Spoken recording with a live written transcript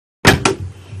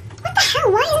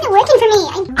hell? Why isn't it working for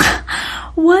me?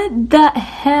 What the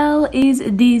hell is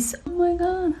this? Oh my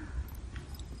god.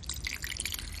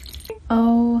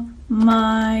 Oh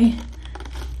my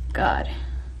god.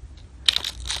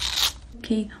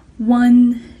 Okay,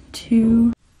 1,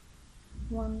 2.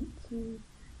 1, 2.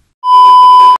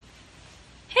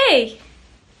 Hey!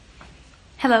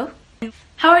 Hello.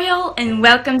 How are y'all? And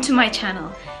welcome to my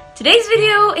channel. Today's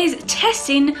video is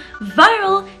testing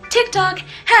viral TikTok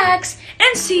hacks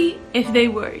and see if they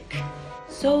work.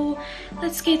 So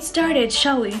let's get started,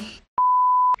 shall we?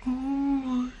 Oh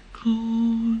my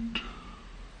god.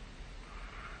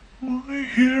 My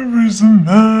hair is a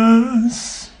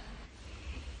mess.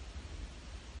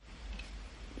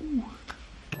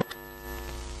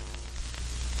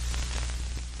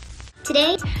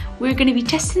 Today, We're gonna be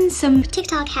testing some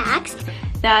TikTok hacks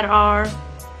that are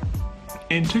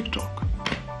In TikTok.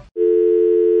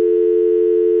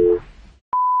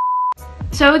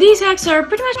 so these hacks are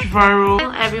pretty much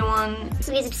Viral. everyone,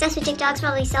 who's obsessed with TikToks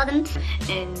probably saw them.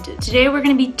 and today we're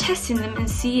gonna be testing them and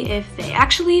see if they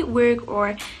actually work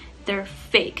or they're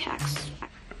fake hacks.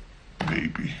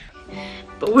 Maybe.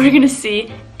 But we're gonna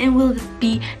see and we'll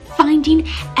be finding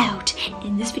out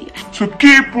in this video. So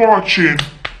keep watching.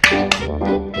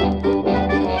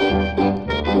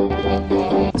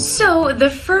 So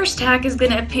the first hack is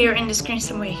gonna appear in the screen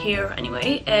somewhere here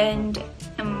anyway, and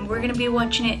we're gonna be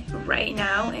watching it right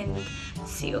now and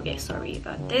see. Okay, sorry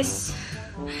about this.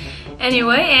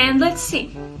 Anyway, and let's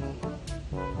see.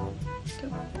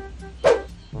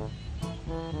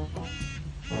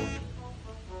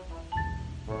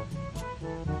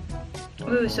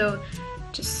 Ooh, so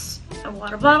just a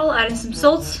water bottle, adding some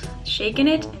salt, shaking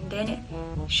it, and then it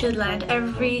should land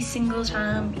every single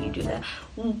time you do that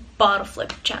bottle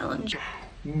flip challenge.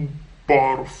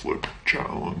 Bottle flip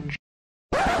challenge.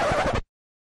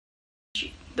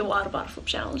 The water bottle flip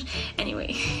challenge.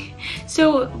 Anyway,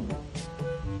 so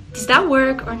does that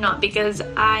work or not? Because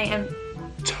I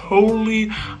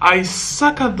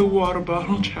suck at the water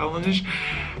bottle challenge.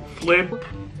 Flip.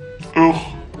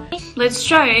 Ugh. Let's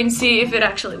try and see if it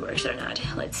actually works or not.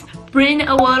 Let's bring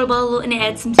a water bottle and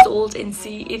add some salt and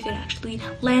see if it actually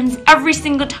lands every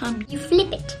single time You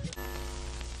flip it.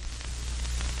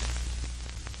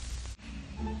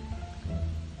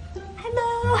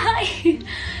 Hello, hi.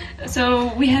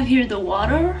 So we have here the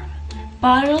water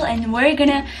bottle, and we're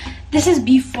gonna, this is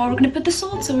before we're gonna put the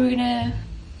salt, so we're gonna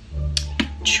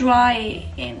try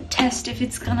and test if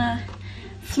it's gonna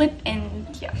flip, and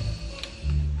yeah.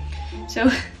 So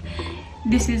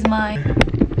this is my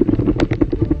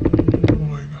Oh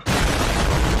my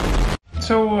god.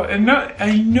 So I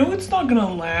know it's not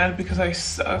gonna land because I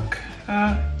suck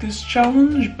at this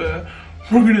challenge, but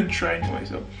we're gonna try anyway.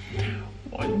 So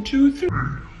 1, 2, 3.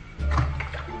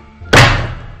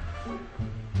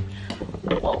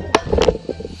 whoa.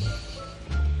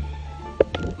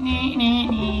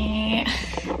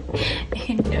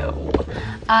 No,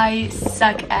 I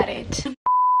suck at it.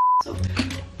 So,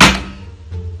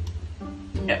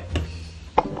 no.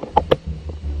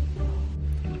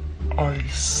 I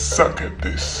suck at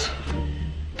this.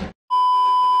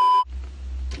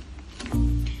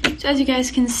 So as you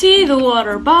guys can see, the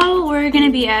water bottle, we're gonna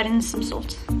be adding some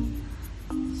salt.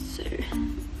 So,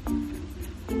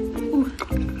 ooh.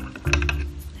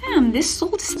 Damn, this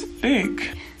salt is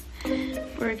Thick.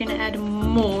 We're gonna add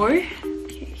more.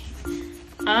 Okay.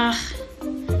 Ugh.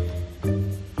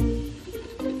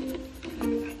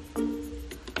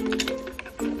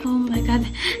 Oh my god.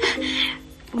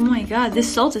 Oh my god,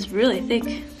 this salt is really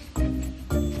thick.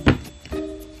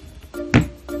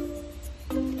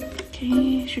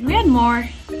 Okay, should we add more?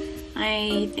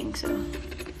 I think so.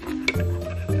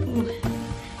 Ooh.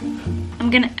 I'm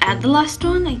gonna add the last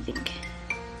one, I think.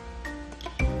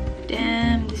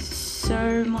 Damn, this is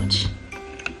so much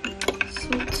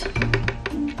salt.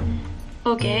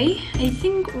 Okay, I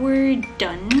think we're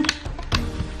done.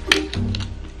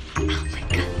 Oh my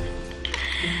god.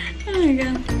 Oh my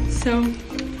god. So,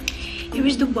 here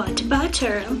is the water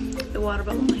bottle. The water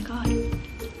bottle, oh my god.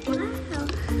 Wow.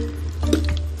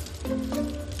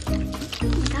 Oh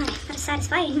my god, that is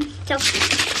satisfying. So,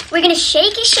 we're gonna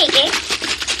shake it.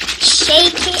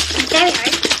 Shake it very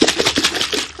hard.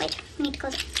 Wait, I need to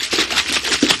close it.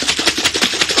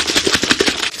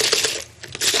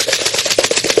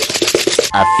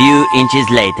 A few inches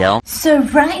later. So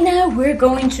right now we're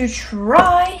going to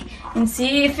try and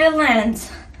see if it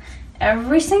lands.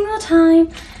 Every single time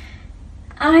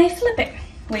I flip it.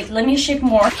 Wait, let me shake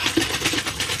more.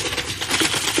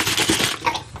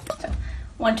 So,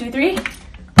 1, 2, 3.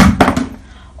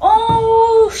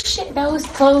 Oh shit, that was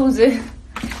close. Wait,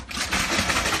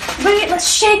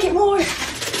 let's shake it more.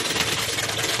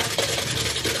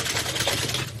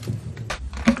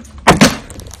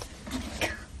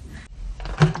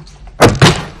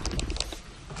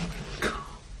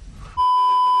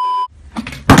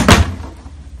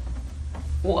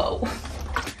 Whoa.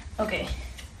 Okay.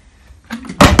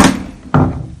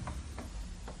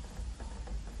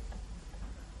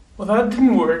 Well, that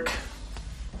didn't work.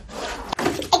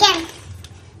 Again.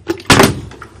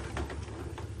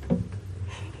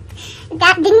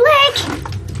 That didn't work.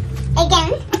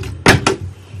 Again.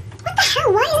 What the hell?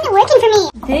 Why isn't it working for me?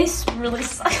 This really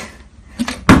sucks.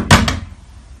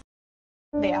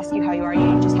 They ask you how you are,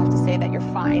 you just have to say that you're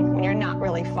fine when you're not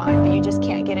really fine, but you just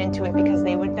can't get into it because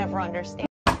they would never understand.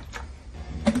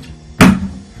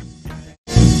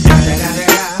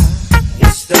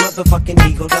 It's the motherfucking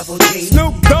Eagle Double G.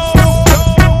 Snoop Dogg.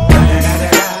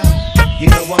 You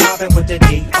know I'm mobbing with the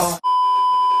D.R.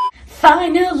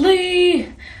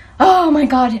 Finally! Oh my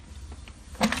god.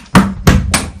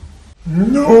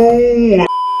 No!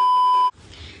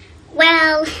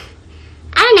 Well,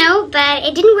 I don't know, but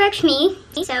it didn't work for me.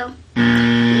 So,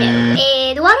 no.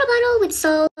 The water bottle with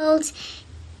salt,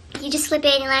 you just slip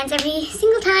it and it lands every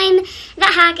single time.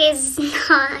 That hack is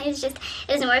not, it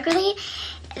doesn't work really.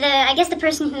 I guess the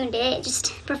person who did it,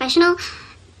 just professional.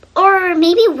 Or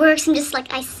maybe it works and just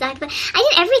like I suck, but I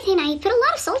did everything. I put a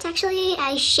lot of salt actually.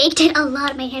 I shaked it a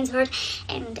lot. My hands hurt,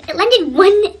 and it landed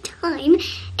one time.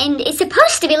 And it's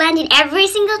supposed to be landing every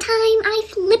single time I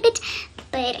flip it,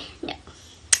 but no.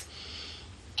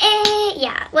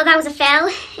 Yeah. Well, that was a fail,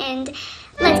 and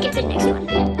let's get to the next one.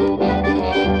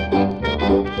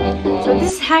 So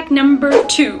this is hack number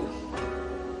 2.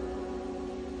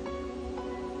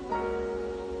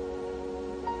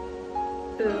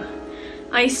 Ugh.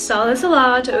 I saw this a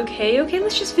lot. Okay,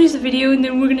 let's just finish the video and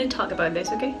then we're gonna talk about this,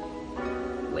 okay?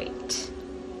 Wait.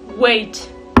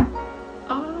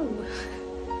 Oh.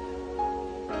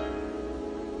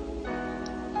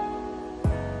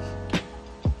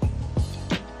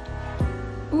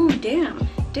 Ooh, damn.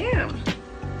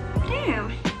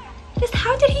 Just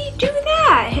how did he do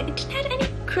that? It didn't have any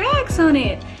cracks on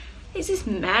it. Is this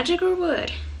magic or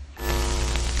what?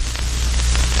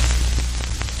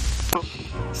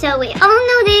 So we all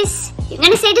know this. You're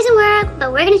gonna say it doesn't work,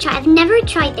 but we're gonna try. I've never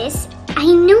tried this. I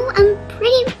know I'm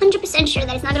pretty 100% sure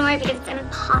that it's not gonna work because it's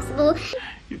impossible.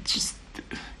 It's just,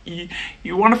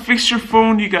 you want to fix your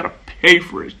phone, you gotta pay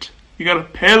for it. You gotta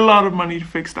pay a lot of money to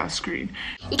fix that screen.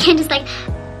 You can't just like,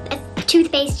 a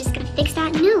toothpaste just gonna fix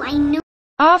that. No, I know.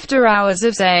 After hours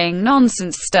of saying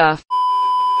nonsense stuff.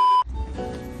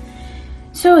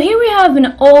 So here we have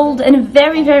an old and a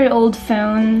very, very old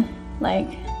phone. Like,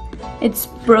 it's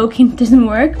broken, doesn't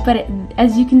work, but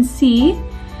as you can see,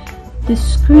 the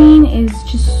screen is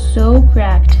just so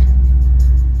cracked.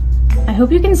 I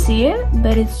hope you can see it,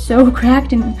 but it's so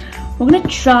cracked, and we're gonna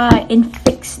try and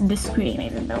fix the screen,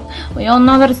 even though we all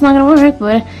know that it's not gonna work,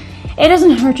 but it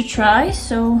doesn't hurt to try.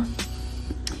 So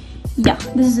yeah,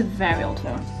 this is a very old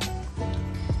phone.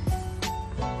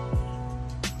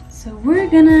 So we're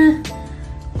gonna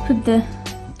put the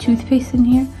toothpaste in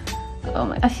here. Oh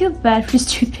my, I feel bad for this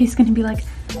toothpaste gonna be like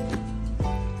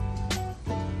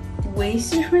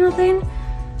wasted for nothing,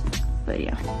 but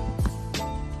yeah.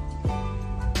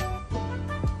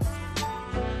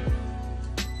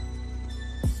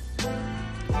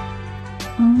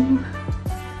 Oh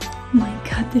my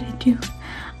god, did I do?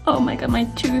 Oh my god, my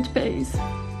toothpaste.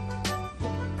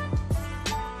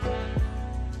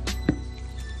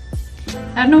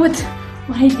 I don't know what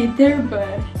I did there,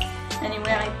 but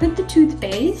anyway, I put the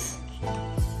toothpaste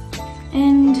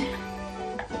and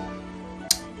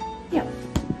yeah,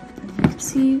 you can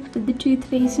see put the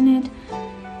toothpaste in it,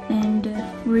 and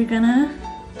we're gonna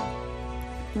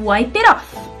wipe it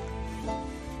off.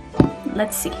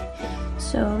 Let's see.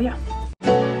 So yeah.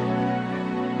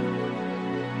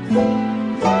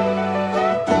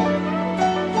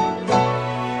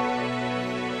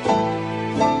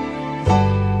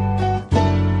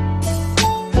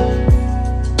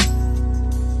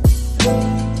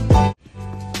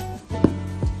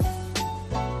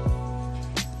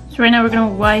 So right now we're gonna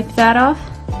wipe that off.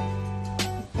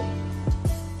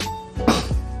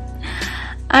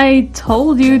 I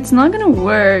told you it's not gonna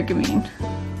work. I mean,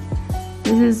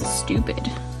 this is stupid.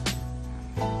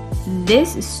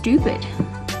 This is stupid.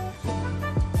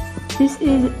 This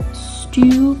is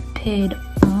stupid,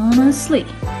 honestly.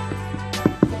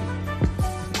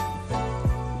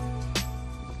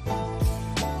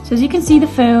 So as you can see, the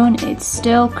phone, it's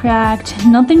still cracked.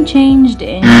 Nothing changed,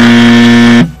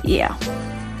 and yeah,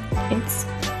 it's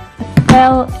a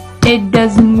fail. It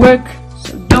doesn't work,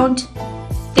 so don't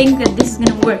think that this is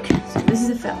gonna work. So this is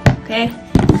a fail, okay?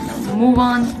 Now move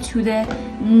on to the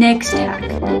next hack.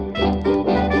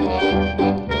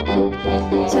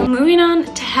 So moving on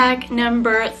to hack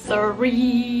number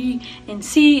 3 and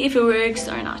see if it works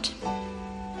or not.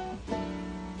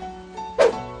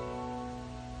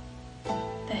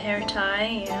 hair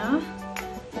tie, yeah.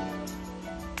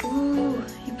 Ooh,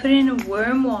 you put it in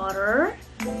warm water.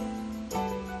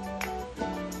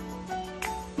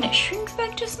 And it shrinks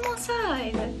back to a small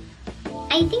size.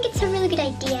 I think it's a really good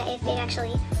idea if it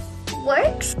actually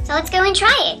works. So let's go and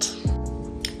try it.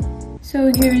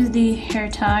 So here's the hair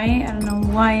tie. I don't know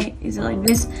why is it like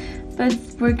this, but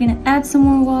we're gonna add some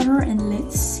more water and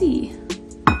let's see.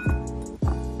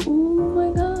 Oh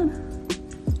my god.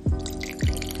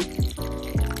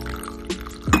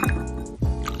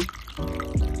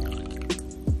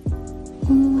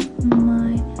 Oh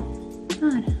my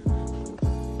god.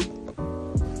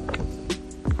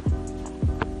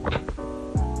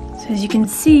 So as you can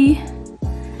see,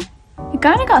 it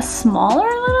kind of got smaller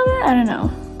a little bit. I don't know.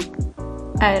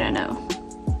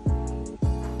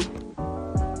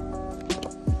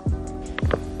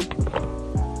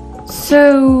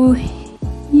 So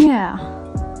yeah,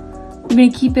 we're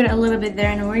gonna keep it a little bit there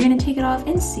and we're gonna take it off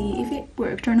and see if it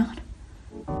worked or not.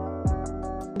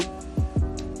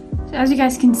 So as you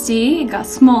guys can see, it got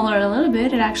smaller a little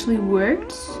bit. It actually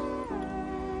worked.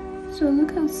 So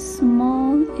look how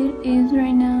small it is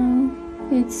right now.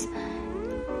 It's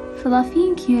fluffy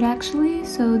and cute actually,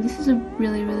 so this is a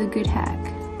really, really good hack.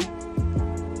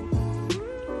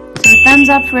 So thumbs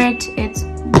up for it.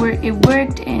 It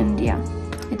worked, and yeah,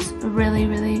 it's a really,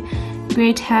 really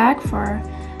great hack for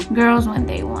girls when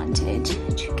they want it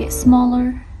to get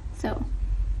smaller.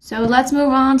 So let's move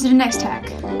on to the next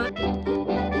hack.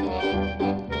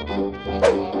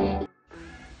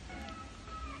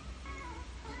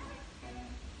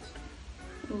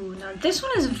 Ooh, now this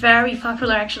one is very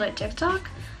popular actually at TikTok.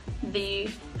 The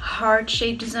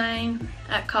heart-shaped design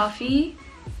at coffee.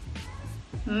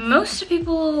 Most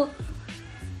people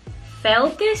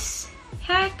failed this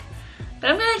hack,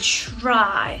 but I'm gonna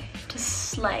try to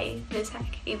slay this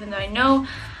hack, even though I know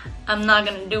I'm not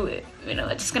gonna do it. You know,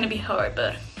 it's gonna be hard,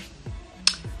 but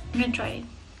I'm gonna try it.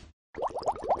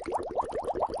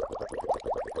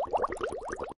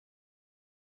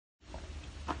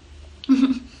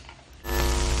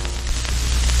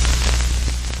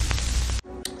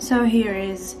 So here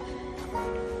is,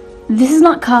 this is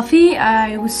not coffee.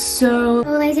 I was so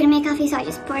lazy to make coffee, so I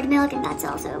just poured milk, and that's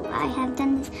also why I have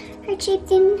done this heart-shaped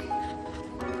thing.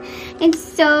 It's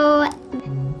so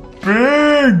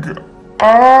big.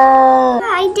 Oh.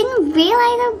 I didn't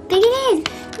realize how big it is.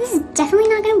 This is definitely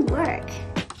not gonna work.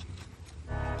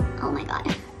 Oh my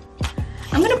god.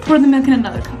 I'm gonna pour the milk in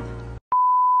another cup.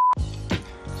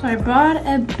 So I brought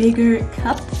a bigger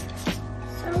cup.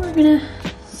 So we're gonna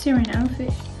see right now if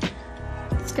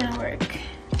it's gonna work.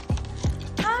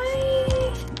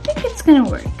 I think it's gonna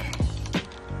work.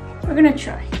 We're gonna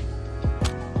try.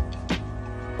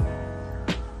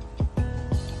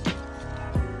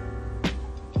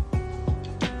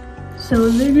 So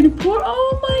they're gonna pour,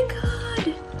 oh my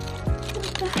god!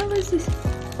 What the hell is this?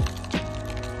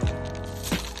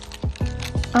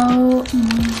 Oh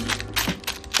my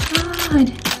god.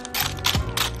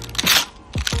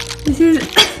 This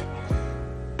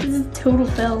is total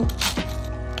fail.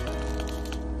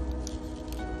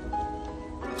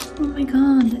 Oh my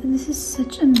god, this is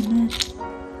such a mess.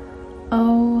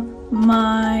 Oh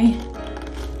my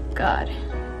god.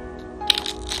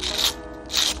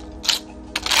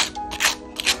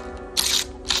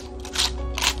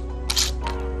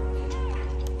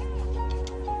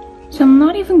 So I'm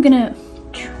not even gonna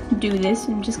do this,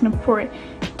 I'm just gonna pour it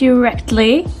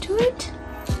directly to it.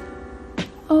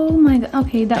 Oh my god,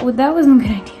 okay, that wasn't a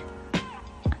good idea.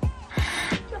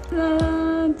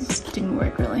 This didn't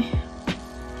work really.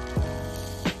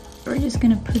 We're just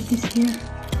gonna put this here.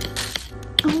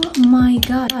 Oh my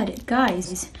god,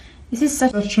 guys, this is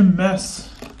such a mess.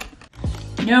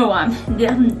 No,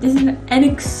 this is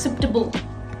unacceptable.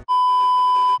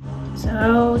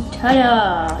 So,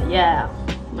 ta-da! Yeah,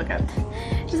 look out.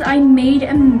 Just I made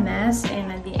a mess,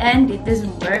 and at the end it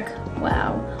doesn't work.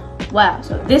 Wow.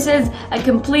 So this is a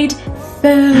complete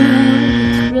fail.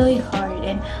 It's really hard,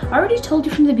 and I already told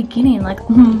you from the beginning, like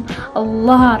a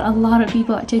lot of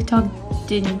people at TikTok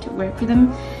didn't work for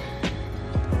them,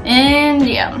 and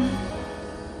yeah.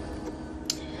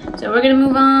 So we're gonna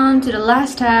move on to the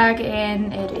last hack,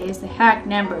 and it is the hack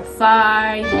number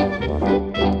 5.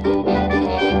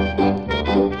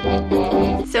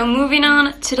 So moving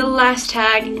on to the last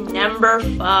hack, number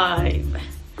 5.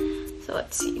 So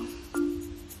let's see.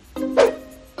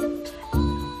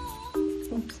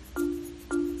 Oops.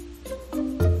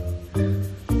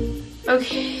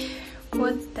 Okay,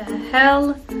 what the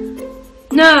hell?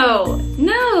 No!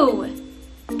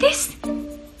 This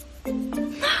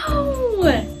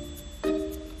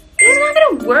is not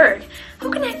gonna work. How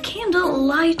can a candle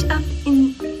light up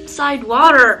in outside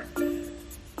water.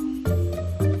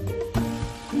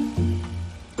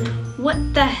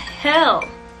 What the hell?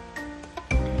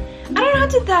 I don't know how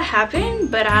did that happen,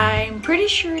 but I'm pretty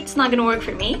sure it's not gonna work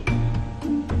for me.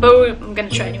 But I'm gonna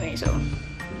try anyway, so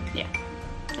yeah.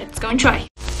 Let's go and try.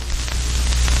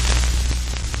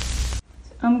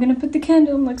 I'm gonna put the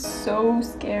candle. I'm like so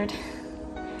scared.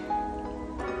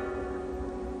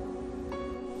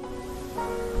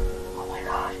 Oh my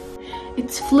god.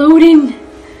 It's floating.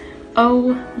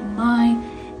 Oh my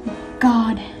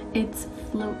god. It's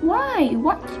Why?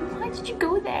 Why did you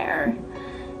go there?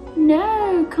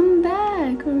 No, come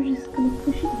back. We're just gonna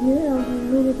push it here a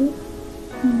little bit.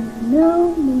 No.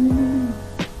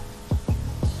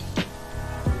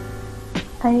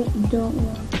 I don't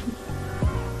want to.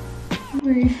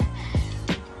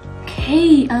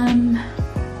 Okay,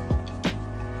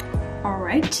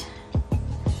 alright.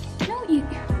 No, you.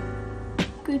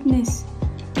 Goodness.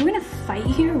 We're gonna fight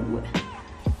here?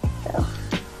 Oh.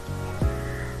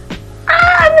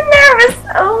 I'm nervous!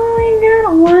 Oh my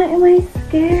god, why am I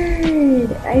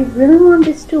scared? I really want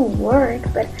this to work,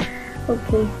 but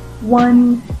okay.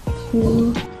 1,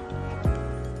 2.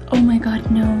 Oh my god,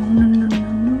 no.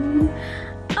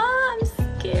 Ah, I'm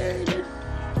scared.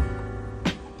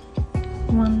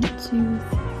 1, 2, 3.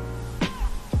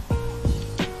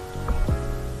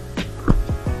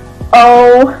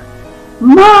 Oh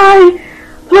my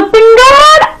flipping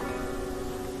god!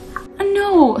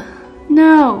 No.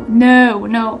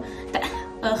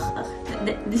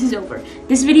 This is over.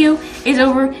 This video is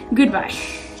over. Goodbye.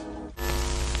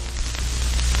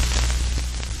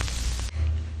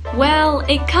 Well,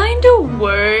 it kind of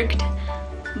worked,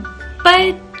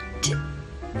 but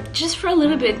just for a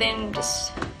little bit, then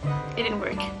it didn't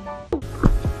work.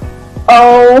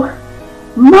 Oh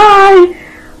my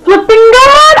flipping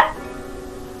god!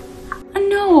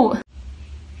 No.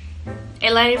 I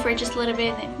lighted it for just a little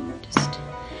bit, then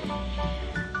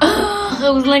I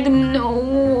was like,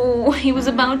 no, it was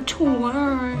about to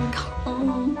work.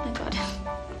 Oh my god.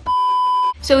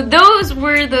 So those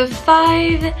were the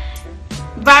 5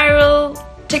 viral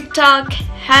TikTok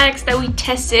hacks that we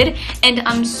tested, and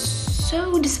I'm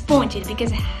so disappointed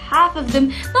because half of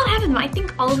them, not half of them, I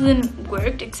think all of them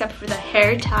worked except for the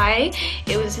hair tie.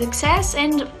 It was a success,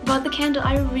 and about the candle,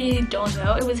 I really don't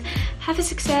know. It was half a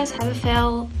success, half a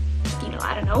fail,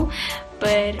 I don't know,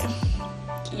 but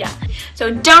yeah.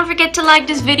 So don't forget to like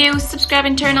this video, subscribe,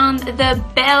 and turn on the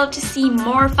bell to see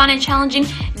more fun and challenging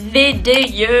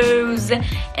videos.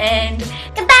 And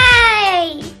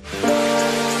goodbye!